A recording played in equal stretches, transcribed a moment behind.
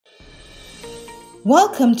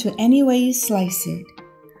Welcome to Any Way You Slice It,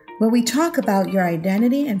 where we talk about your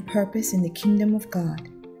identity and purpose in the kingdom of God.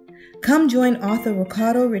 Come join author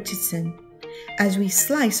Ricardo Richardson as we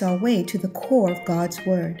slice our way to the core of God's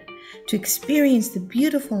Word to experience the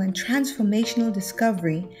beautiful and transformational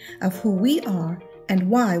discovery of who we are and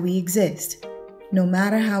why we exist, no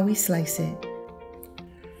matter how we slice it.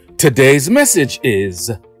 Today's message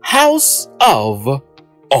is House of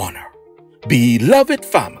Honor. Beloved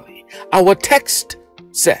family, our text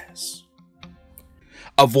says,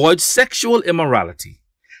 avoid sexual immorality.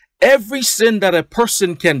 Every sin that a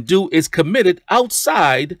person can do is committed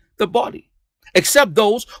outside the body, except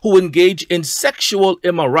those who engage in sexual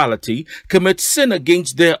immorality commit sin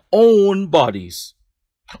against their own bodies.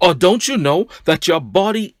 Or don't you know that your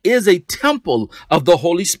body is a temple of the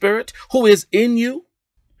Holy Spirit who is in you?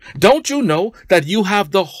 Don't you know that you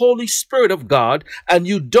have the Holy Spirit of God and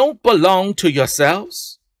you don't belong to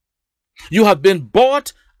yourselves? You have been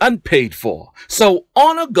bought and paid for, so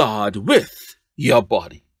honor God with your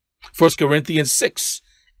body. 1 Corinthians 6,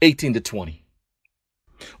 18-20.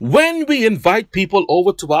 When we invite people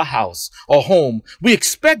over to our house or home, we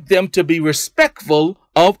expect them to be respectful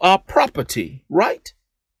of our property, right?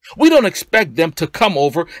 We don't expect them to come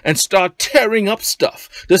over and start tearing up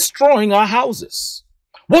stuff, destroying our houses.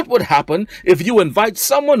 What would happen if you invite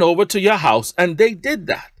someone over to your house and they did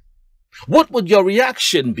that? What would your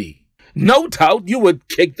reaction be? No doubt you would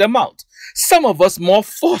kick them out, some of us more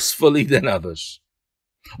forcefully than others.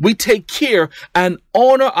 We take care and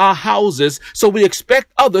honor our houses, so we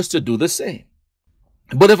expect others to do the same.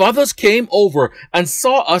 But if others came over and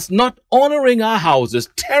saw us not honoring our houses,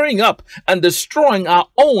 tearing up and destroying our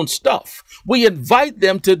own stuff, we invite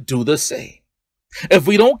them to do the same. If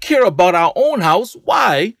we don't care about our own house,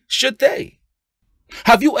 why should they?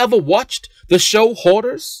 Have you ever watched the show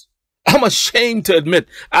Hoarders? I'm ashamed to admit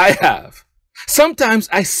I have. Sometimes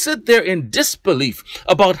I sit there in disbelief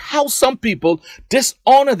about how some people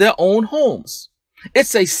dishonor their own homes.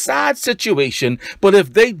 It's a sad situation, but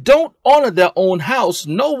if they don't honor their own house,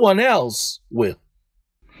 no one else will.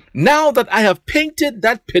 Now that I have painted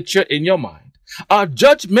that picture in your mind, our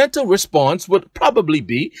judgmental response would probably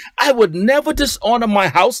be, I would never dishonor my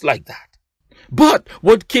house like that. But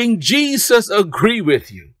would King Jesus agree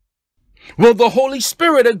with you? Will the Holy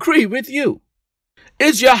Spirit agree with you?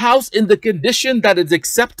 Is your house in the condition that is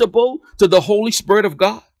acceptable to the Holy Spirit of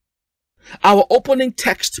God? Our opening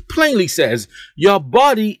text plainly says, your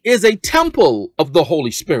body is a temple of the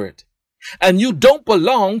Holy Spirit, and you don't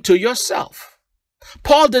belong to yourself.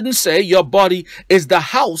 Paul didn't say your body is the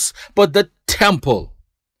house, but the temple.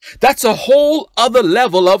 That's a whole other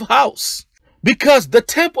level of house, because the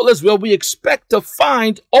temple is where we expect to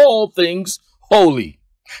find all things holy,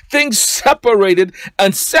 things separated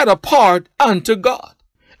and set apart unto God.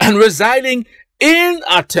 And residing in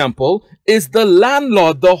our temple is the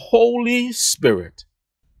landlord, the Holy Spirit.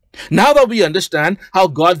 Now that we understand how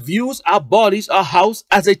God views our bodies, our house,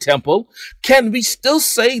 as a temple, can we still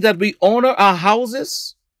say that we honor our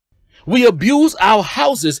houses? We abuse our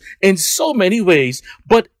houses in so many ways,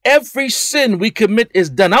 but every sin we commit is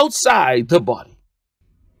done outside the body.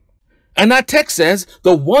 And our text says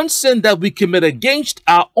the one sin that we commit against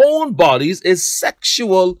our own bodies is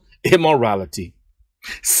sexual immorality.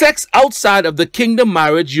 Sex outside of the kingdom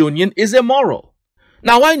marriage union is immoral.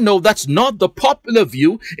 Now, I know that's not the popular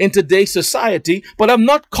view in today's society, but I'm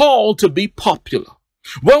not called to be popular.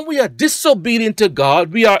 When we are disobedient to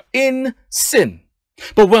God, we are in sin.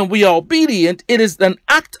 But when we are obedient, it is an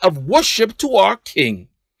act of worship to our King,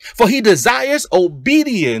 for he desires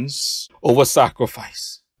obedience over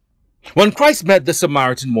sacrifice. When Christ met the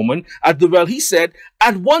Samaritan woman at the well, he said,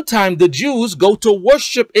 at one time the Jews go to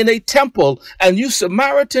worship in a temple, and you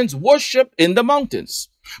Samaritans worship in the mountains.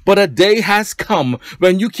 But a day has come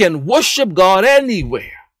when you can worship God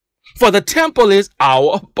anywhere, for the temple is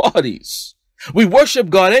our bodies. We worship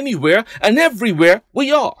God anywhere and everywhere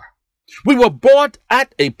we are. We were bought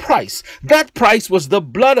at a price. That price was the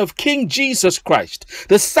blood of King Jesus Christ,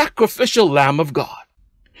 the sacrificial Lamb of God.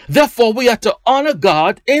 Therefore, we are to honor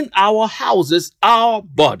God in our houses, our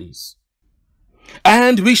bodies.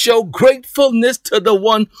 And we show gratefulness to the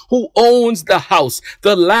one who owns the house,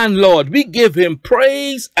 the landlord. We give him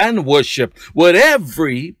praise and worship with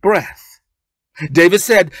every breath. David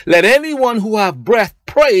said, let anyone who have breath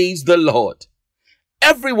praise the Lord.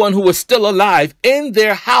 Everyone who is still alive in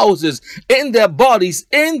their houses, in their bodies,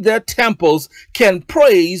 in their temples can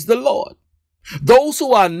praise the Lord. Those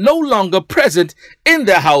who are no longer present in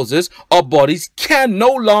their houses or bodies can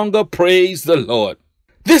no longer praise the Lord.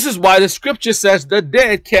 This is why the scripture says the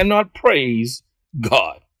dead cannot praise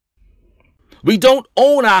God. We don't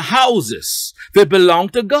own our houses. They belong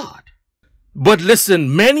to God. But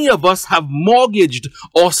listen, many of us have mortgaged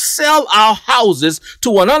or sell our houses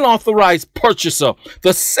to an unauthorized purchaser,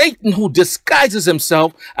 the Satan who disguises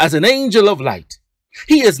himself as an angel of light.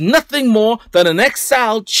 He is nothing more than an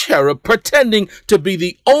exiled cherub pretending to be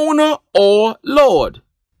the owner or Lord.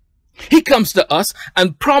 He comes to us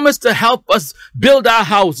and promises to help us build our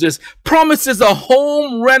houses, promises a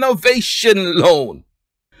home renovation loan.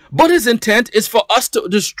 But his intent is for us to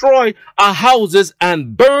destroy our houses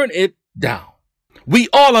and burn it down. We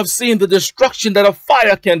all have seen the destruction that a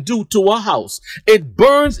fire can do to a house. It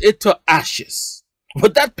burns it to ashes.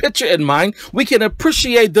 With that picture in mind, we can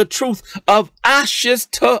appreciate the truth of ashes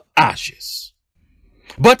to ashes.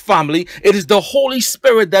 But family, it is the Holy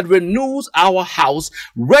Spirit that renews our house,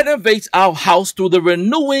 renovates our house through the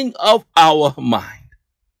renewing of our mind.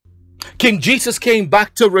 King Jesus came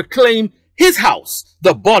back to reclaim his house,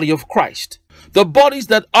 the body of Christ, the bodies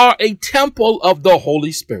that are a temple of the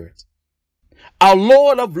Holy Spirit. Our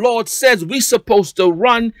Lord of Lords says we're supposed to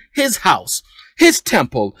run his house, his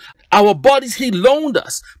temple. Our bodies he loaned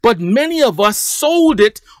us, but many of us sold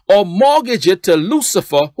it or mortgaged it to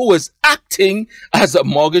Lucifer, who is acting as a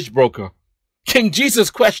mortgage broker. King Jesus'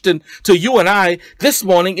 question to you and I this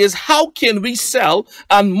morning is, how can we sell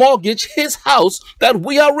and mortgage his house that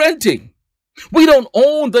we are renting? We don't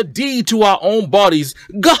own the deed to our own bodies.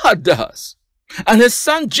 God does. And his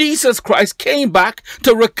son Jesus Christ came back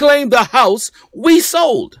to reclaim the house we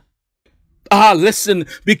sold. Listen,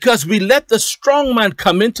 because we let the strong man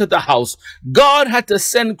come into the house, God had to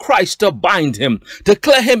send Christ to bind him,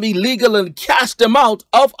 declare him illegal, and cast him out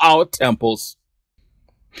of our temples.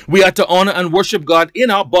 We are to honor and worship God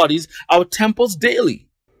in our bodies, our temples daily.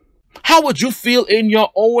 How would you feel in your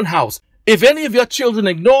own house if any of your children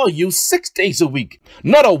ignore you 6 days a week?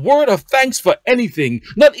 Not a word of thanks for anything,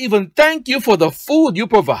 not even thank you for the food you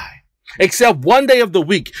provide. Except one day of the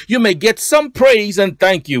week, you may get some praise and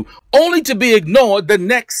thank you, only to be ignored the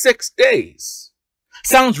next 6 days.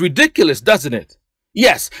 Sounds ridiculous, doesn't it?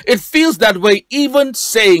 Yes, it feels that way even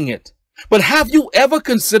saying it. But have you ever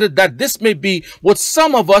considered that this may be what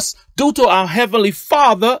some of us do to our Heavenly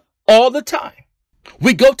Father all the time?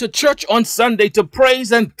 We go to church on Sunday to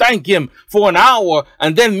praise and thank him for an hour,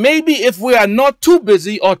 and then maybe if we are not too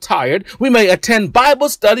busy or tired, we may attend Bible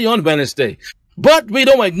study on Wednesday. But we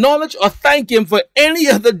don't acknowledge or thank him for any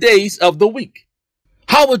of the days of the week.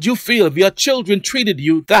 How would you feel if your children treated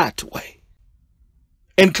you that way?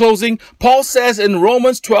 In closing, Paul says in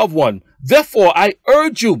Romans 12:1, "Therefore I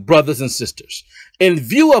urge you, brothers and sisters, in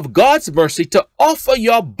view of God's mercy, to offer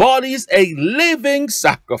your bodies a living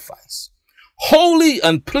sacrifice, holy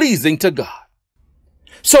and pleasing to God."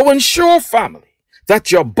 So ensure, family,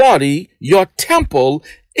 that your body, your temple,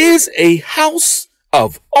 is a house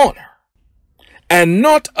of honor and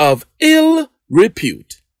not of ill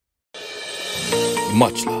repute.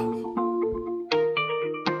 Much love.